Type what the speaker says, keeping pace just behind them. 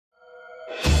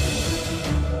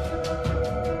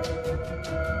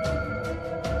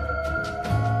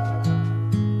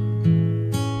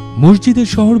মসজিদের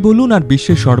শহর বলুন আর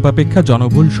বিশ্বের সর্বাপেক্ষা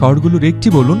জনবহুল শহরগুলোর একটি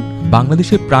বলুন,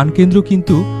 বাংলাদেশের প্রাণকেন্দ্র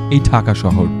কিন্তু এই ঢাকা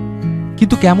শহর।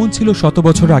 কিন্তু কেমন ছিল শত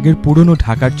বছর আগের পুরনো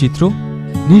ঢাকার চিত্র?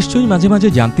 নিশ্চয়ই মাঝে মাঝে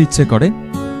জানতে ইচ্ছে করে।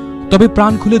 তবে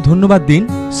প্রাণ খুলে ধন্যবাদ দিন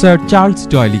স্যার চার্লস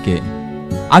ডয়েলিকে।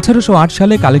 1808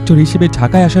 সালে কালেক্টর হিসেবে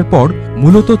ঢাকায় আসার পর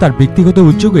মূলত তার ব্যক্তিগত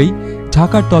উদ্যোগেই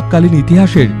ঢাকার তৎকালীন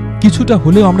ইতিহাসের কিছুটা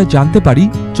হলেও আমরা জানতে পারি,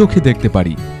 চোখে দেখতে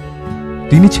পারি।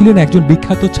 তিনি ছিলেন একজন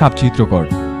বিখ্যাত ছাপচিত্রকর।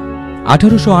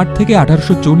 1808 থেকে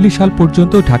 1840 সাল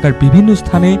পর্যন্ত ঢাকার বিভিন্ন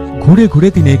স্থানে ঘুরে ঘুরে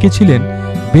তিনি এঁকেছিলেন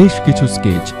বেশ কিছু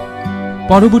স্কেচ।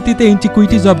 পরবর্তীতে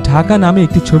এন্টিকুইটিজ অব ঢাকা নামে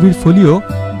একটি ছবির ফলিও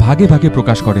ভাগে ভাগে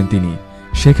প্রকাশ করেন তিনি।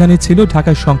 সেখানে ছিল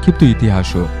ঢাকার সংক্ষিপ্ত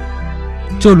ইতিহাসও।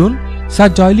 চলুন স্যার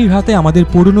ডয়েলির হাতে আমাদের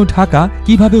পুরনো ঢাকা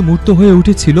কিভাবে মূর্ত হয়ে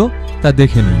উঠেছিল তা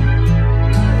দেখে নিন।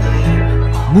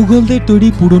 মুঘলদের তৈরি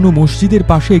পুরনো মসজিদের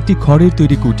পাশে একটি খড়ের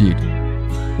তৈরি কুটির।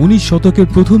 19 শতকের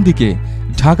প্রথম দিকে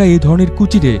ঢাকায় এ ধরনের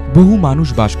কুটিরে বহু মানুষ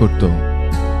বাস করত।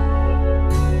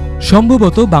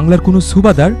 সম্ভবত বাংলার কোনো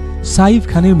সুবাদার সাইফ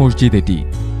খানের মসজিদ এটি।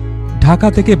 ঢাকা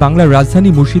থেকে বাংলার রাজধানী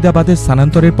মুর্শিদাবাদের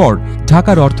স্থানান্তরের পর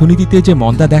ঢাকার অর্থনীতিতে যে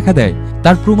মন্দা দেখা দেয়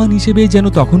তার প্রমাণ হিসেবে যেন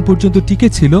তখন পর্যন্ত টিকে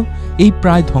ছিল এই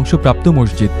প্রায় ধ্বংসপ্রাপ্ত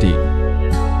মসজিদটি।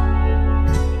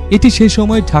 এটি সে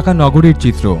সময় ঢাকা নগরের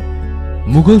চিত্র।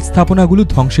 মুঘল স্থাপনাগুলো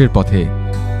ধ্বংসের পথে।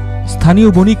 স্থানীয়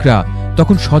বণিকরা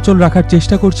তখন সচল রাখার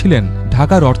চেষ্টা করছিলেন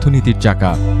ঢাকার অর্থনীতির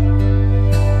চাকা।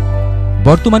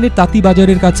 বর্তমানে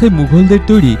তাঁতিবাজারের কাছে মুঘলদের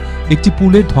তৈরি একটি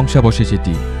পুলের ধ্বংসাবশেষ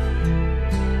এটি,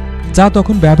 যা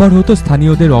তখন ব্যবহার হতো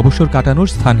স্থানীয়দের অবসর কাটানোর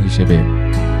স্থান হিসেবে।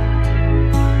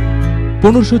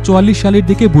 1544 সালের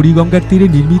দিকে বুড়িগঙ্গার তীরে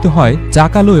নির্মিত হয়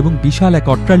জাকালো এবং বিশাল এক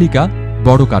অট্টালিকা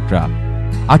বড় কাটরা।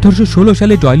 1816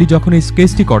 সালে ডয়েলি যখন এই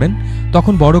স্কেচটি করেন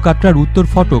তখন বড় কাটরার উত্তর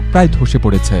ফটক প্রায় ধসে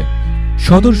পড়েছে।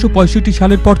 1765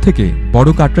 সালের পর থেকে বড়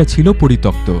কাটরা ছিল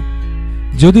পরিত্যক্ত,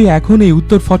 যদিও এখন এই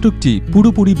উত্তর ফটকটি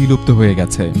পুরোপুরি বিলুপ্ত হয়ে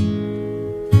গেছে।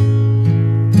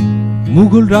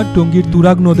 মুঘলরা টঙ্গীর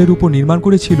তুরাগ নদের উপর নির্মাণ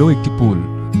করেছিল একটি পুল।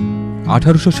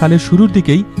 1800 সালের শুরুর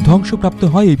দিকেই ধ্বংসপ্রাপ্ত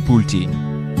হয় এই পুলটি।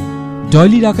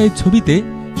 ডয়েলির আঁকা এই ছবিতে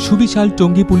সুবিশাল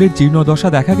টঙ্গী পুলের জীর্ণদশা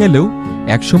দেখা গেলেও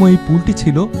একসময় এই পুলটি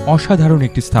ছিল অসাধারণ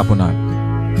একটি স্থাপনা।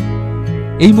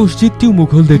 এই মসজিদটিও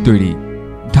মুঘলদের তৈরি।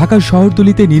 ঢাকার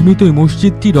শহরতলিতে নির্মিত এই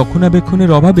মসজিদটি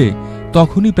রক্ষণাবেক্ষণের অভাবে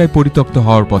তখনই প্রায় পরিত্যক্ত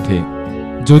হওয়ার পথে,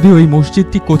 যদিও এই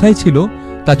মসজিদটি কোথায় ছিল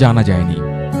তা জানা যায়নি।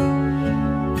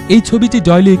 এই ছবিটি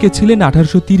ডয়েলি এঁকেছিলেন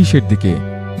 1830-এর দিকে।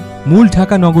 মূল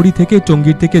ঢাকা নগরী থেকে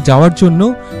টঙ্গীর দিকে যাওয়ার জন্য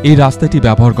এই রাস্তাটি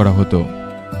ব্যবহার করা হতো।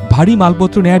 ভারী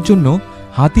মালপত্র নেয়ার জন্য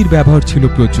হাতির ব্যবহার ছিল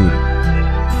প্রচুর।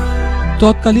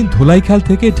 তৎকালীন ধোলাইখাল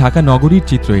থেকে ঢাকা নগরীর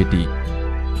চিত্র এটি।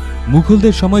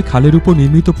 মুঘলদের সময় খালের উপর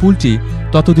নির্মিত পুলটি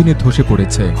ততদিনে ধসে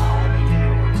পড়েছে।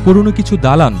 পুরনো কিছু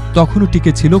দালান তখনও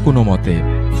টিকে ছিল কোনো মতে।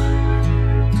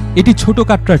 এটি ছোট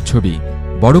কাটরার ছবি।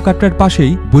 বড় কাটরার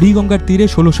পাশেই বুড়িগঙ্গার তীরে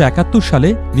 1671 সালে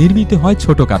নির্মিত হয়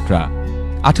ছোট কাটরা।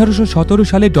 1817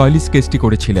 সালে ডয়েলি স্কেচটি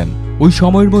করেছিলেন। ওই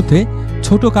সময়ের মধ্যে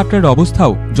ছোট কাটরার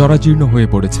অবস্থাও জরাজীর্ণ হয়ে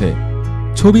পড়েছে।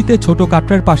 ছবিতে ছোট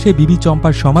কাটরার পাশে বিবি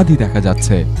চম্পার সমাধি দেখা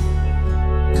যাচ্ছে।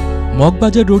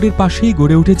 মগবাজার রোডের পাশেই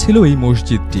গড়ে উঠেছিল এই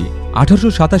মসজিদটি।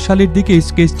 1827 সালের দিকে এই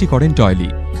স্কেচটি করেন ডয়েলি।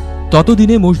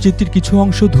 ততদিনে মসজিদটির কিছু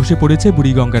অংশ ধসে পড়েছে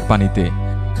বুড়িগঙ্গার পানিতে।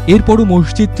 এরপরও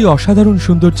মসজিদটি অসাধারণ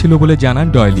সুন্দর ছিল বলে জানান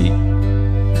ডয়েলি।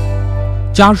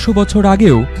 400 বছর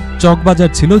আগেও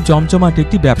চকবাজার ছিল জমজমাট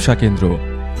একটি ব্যবসা কেন্দ্র।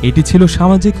 এটি ছিল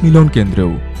সামাজিক মিলন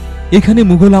কেন্দ্রও। এখানে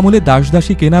মুঘল আমলে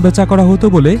দাসদাসী কেনাবেচা করা হতো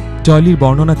বলে ডয়েলির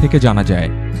বর্ণনা থেকে জানা যায়।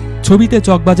 ছবিতে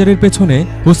চকবাজারের পেছনে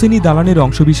হোসেনি দালানের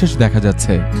অংশবিশেষ দেখা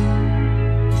যাচ্ছে।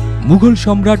 মুঘল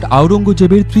সম্রাট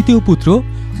আওরঙ্গজেবের তৃতীয় পুত্র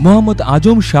মোহাম্মদ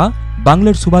আজম শাহ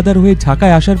বাংলার সুবাদার হয়ে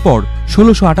ঢাকায় আসার পর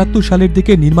 1678 সালের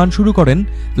দিকে নির্মাণ শুরু করেন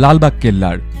লালবাগ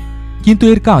কেল্লার, কিন্তু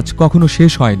এর কাজ কখনো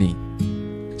শেষ হয়নি।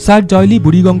 স্যার ডয়েলি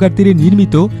বুড়িগঙ্গার তীরে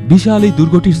নির্মিত বিশাল এই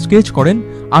দুর্গটির স্কেচ করেন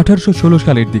 1816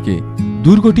 সালের দিকে।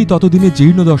 দুর্গটি ততদিনে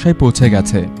জীর্ণ দশায় পৌঁছে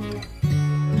গেছে।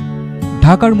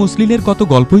 ঢাকার মসলিনের কত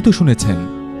গল্পই তো শুনেছেন,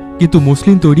 কিন্তু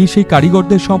মসলিন তৈরি সেই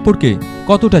কারিগরদের সম্পর্কে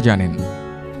কতটা জানেন?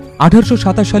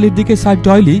 1827 সালের দিকে স্যার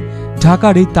ডয়েলি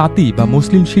ঢাকার এই তাঁতি বা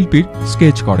মসলিন শিল্পীর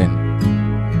স্কেচ করেন।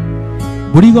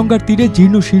 বুড়িগঙ্গার তীরে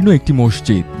জীর্ণ শীর্ণ একটি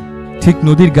মসজিদ। ঠিক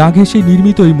নদীর গা ঘেঁষে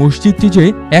নির্মিত এই মসজিদটি যে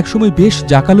একসময় বেশ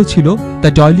জাকালো ছিল তা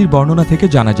ডয়েলির বর্ণনা থেকে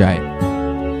জানা যায়।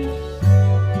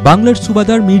 বাংলার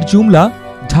সুবাদার মীর জুমলা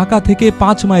ঢাকা থেকে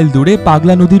 5 মাইল দূরে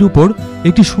পাগলা নদীর উপর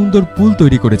একটি সুন্দর পুল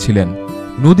তৈরি করেছিলেন।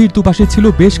 নদীর দুপাশে ছিল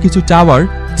বেশ কিছু টাওয়ার,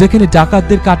 যেখানে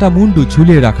ডাকাতদের কাটা মুন্ডু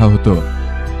ঝুলিয়ে রাখা হতো।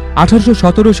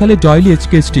 1817 সালে ডয়েলি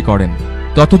স্কেচটি করেন।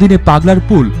 ততদিনে পাগলার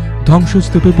পুল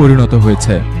ধ্বংসস্তূপে পরিণত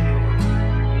হয়েছে।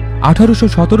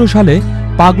 1817 সালে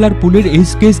পাগলার পুলের এই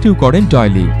স্কেচটিও করেন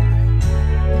ডয়েলি।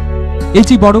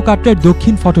 এটি বড় কাটরার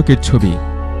দক্ষিণ ফটকের ছবি।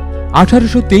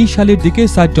 1823 সালের দিকে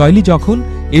স্যার ডয়েলি যখন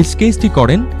এই স্কেচটি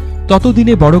করেন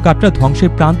ততদিনে বড় কাটরা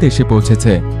ধ্বংসের প্রান্তে এসে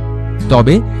পৌঁছেছে।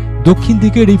 তবে দক্ষিণ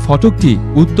দিকের এই ফটকটি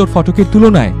উত্তর ফটকের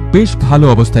তুলনায় বেশ ভালো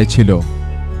অবস্থায় ছিল।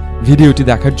 ভিডিওটি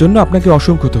দেখার জন্য আপনাকে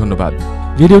অসংখ্য ধন্যবাদ।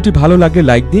 ভিডিওটি ভালো লাগলে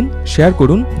লাইক দিন, শেয়ার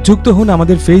করুন, যুক্ত হন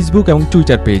আমাদের ফেসবুক এবং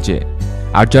টুইটার পেজে।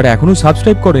 আর যারা এখনো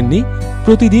সাবস্ক্রাইব করেননি,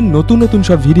 প্রতিদিন নতুন নতুন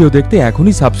সব ভিডিও দেখতে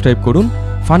এখনই সাবস্ক্রাইব করুন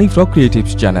ফানি ফ্রগ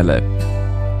ক্রিয়েটিভস চ্যানেলে।